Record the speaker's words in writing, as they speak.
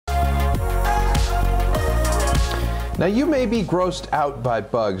Now, you may be grossed out by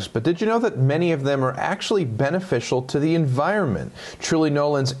bugs, but did you know that many of them are actually beneficial to the environment? Truly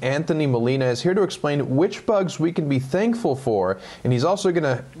Nolen's Anthony Molina is here to explain which bugs we can be thankful for, and he's also going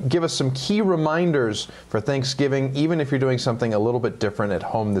to give us some key reminders for Thanksgiving, even if you're doing something a little bit different at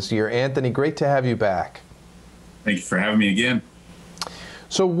home this year. Anthony, great to have you back. Thank you for having me again.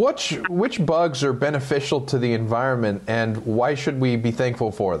 So which bugs are beneficial to the environment, and why should we be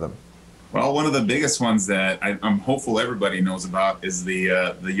thankful for them? Well, one of the biggest ones that I'm hopeful everybody knows about is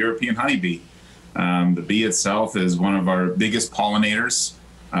the European honeybee. The bee itself is one of our biggest pollinators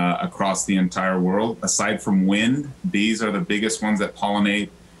across the entire world. Aside from wind, bees are the biggest ones that pollinate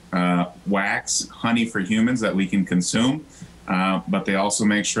wax, honey for humans that we can consume. But they also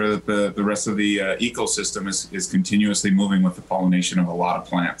make sure that the rest of the ecosystem is continuously moving with the pollination of a lot of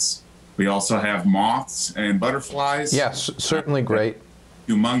plants. We also have moths and butterflies. Yes, certainly great.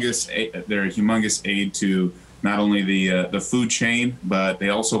 They're a humongous aid to not only the food chain, but they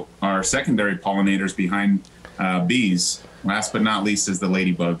also are secondary pollinators behind bees. Last but not least is the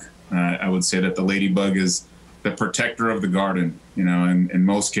ladybug. I would say that the ladybug is the protector of the garden. You know, in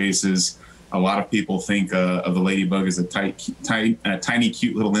most cases, a lot of people think of the ladybug as a tiny,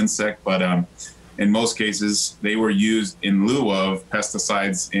 cute little insect, but in most cases, they were used in lieu of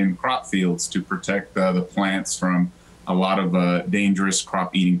pesticides in crop fields to protect the plants from a lot of dangerous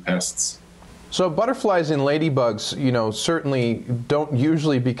crop-eating pests. So butterflies and ladybugs, you know, certainly don't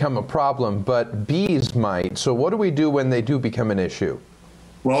usually become a problem, but bees might. So what do we do when they do become an issue?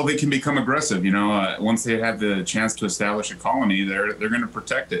 Well, they can become aggressive. You know, once they have the chance to establish a colony, they're going to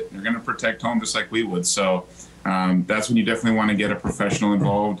protect it. They're going to protect home just like we would. So that's when you definitely want to get a professional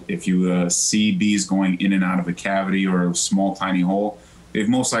involved. If you see bees going in and out of a cavity or a small, tiny hole, they've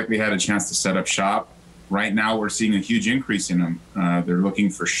most likely had a chance to set up shop. Right now, we're seeing a huge increase in them. They're looking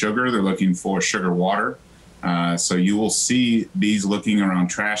for sugar. They're looking for sugar water. So you will see bees looking around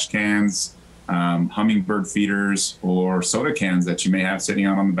trash cans, hummingbird feeders, or soda cans that you may have sitting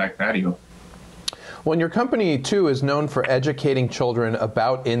out on the back patio. Well, and your company, too, is known for educating children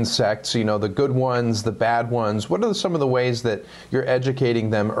about insects, you know, the good ones, the bad ones. What are some of the ways that you're educating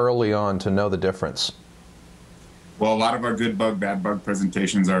them early on to know the difference? Well, a lot of our good bug, bad bug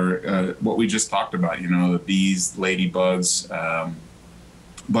presentations are what we just talked about, you know, the bees, ladybugs,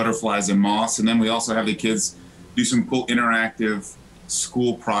 butterflies, and moths. And then we also have the kids do some cool interactive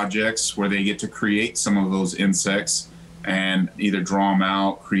school projects where they get to create some of those insects and either draw them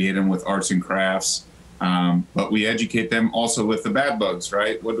out, create them with arts and crafts. But we educate them also with the bad bugs,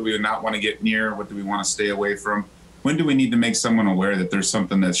 right? What do we not want to get near? What do we want to stay away from? When do we need to make someone aware that there's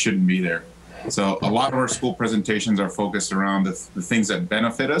something that shouldn't be there? So a lot of our school presentations are focused around the things that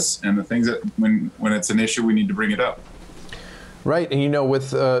benefit us and the things that when it's an issue, we need to bring it up. Right, and you know,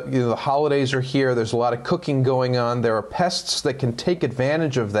 with you know, the holidays are here, there's a lot of cooking going on. There are pests that can take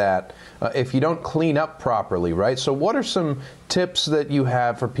advantage of that if you don't clean up properly, right? So what are some tips that you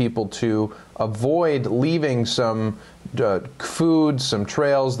have for people to avoid leaving some food, some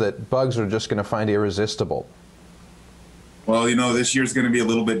trails that bugs are just going to find irresistible? Well, you know, this year's going to be a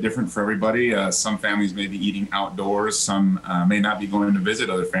little bit different for everybody. Some families may be eating outdoors. Some may not be going to visit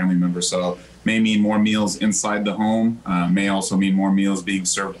other family members. So may mean more meals inside the home, may also mean more meals being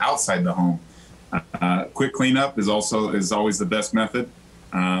served outside the home. Quick cleanup is always the best method.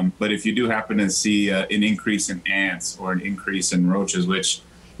 But if you do happen to see an increase in ants or an increase in roaches, which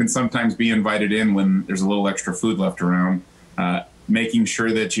can sometimes be invited in when there's a little extra food left around, making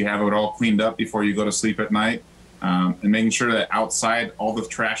sure that you have it all cleaned up before you go to sleep at night. And making sure that outside all the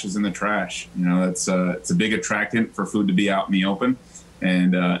trash is in the trash. You know, it's a big attractant for food to be out in the open.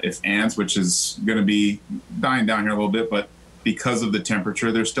 And if ants, which is going to be dying down here a little bit, but because of the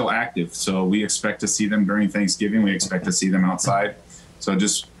temperature, they're still active. So we expect to see them during Thanksgiving. We expect to see them outside. So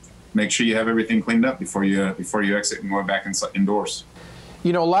just make sure you have everything cleaned up before you exit and go back indoors.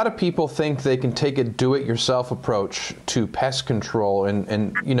 You know, a lot of people think they can take a do-it-yourself approach to pest control,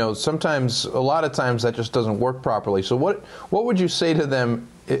 and you know, a lot of times that just doesn't work properly. So what would you say to them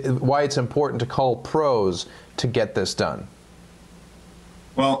why it's important to call pros to get this done?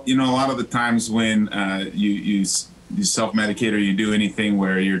 Well, you know, a lot of the times when you self-medicate or you do anything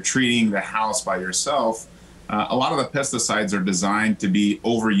where you're treating the house by yourself, a lot of the pesticides are designed to be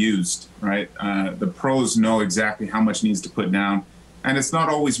overused, right? The pros know exactly how much needs to put down. And it's not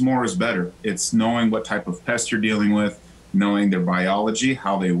always more is better. It's knowing what type of pest you're dealing with, knowing their biology,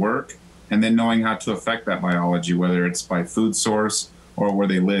 how they work, and then knowing how to affect that biology, whether it's by food source or where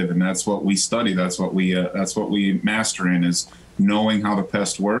they live. And that's what we study. That's what we master in, is knowing how the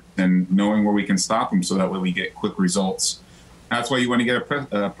pest works and knowing where we can stop them, so that way we get quick results. That's why you want to get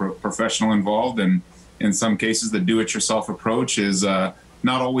a professional involved and in some cases, the do-it-yourself approach is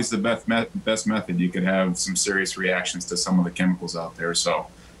not always the best method. You could have some serious reactions to some of the chemicals out there. So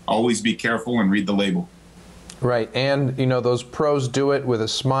always be careful and read the label. Right, and you know, those pros do it with a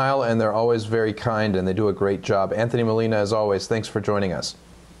smile, and they're always very kind, and they do a great job. Anthony Molina, as always, thanks for joining us.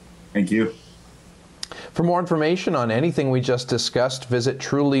 Thank you. For more information on anything we just discussed, visit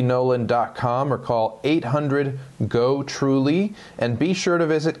trulynolen.com or call 800-GO-TRULY, and be sure to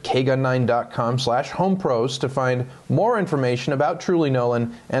visit kgun9.com/homepros to find more information about Truly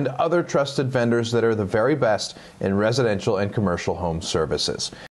Nolen and other trusted vendors that are the very best in residential and commercial home services.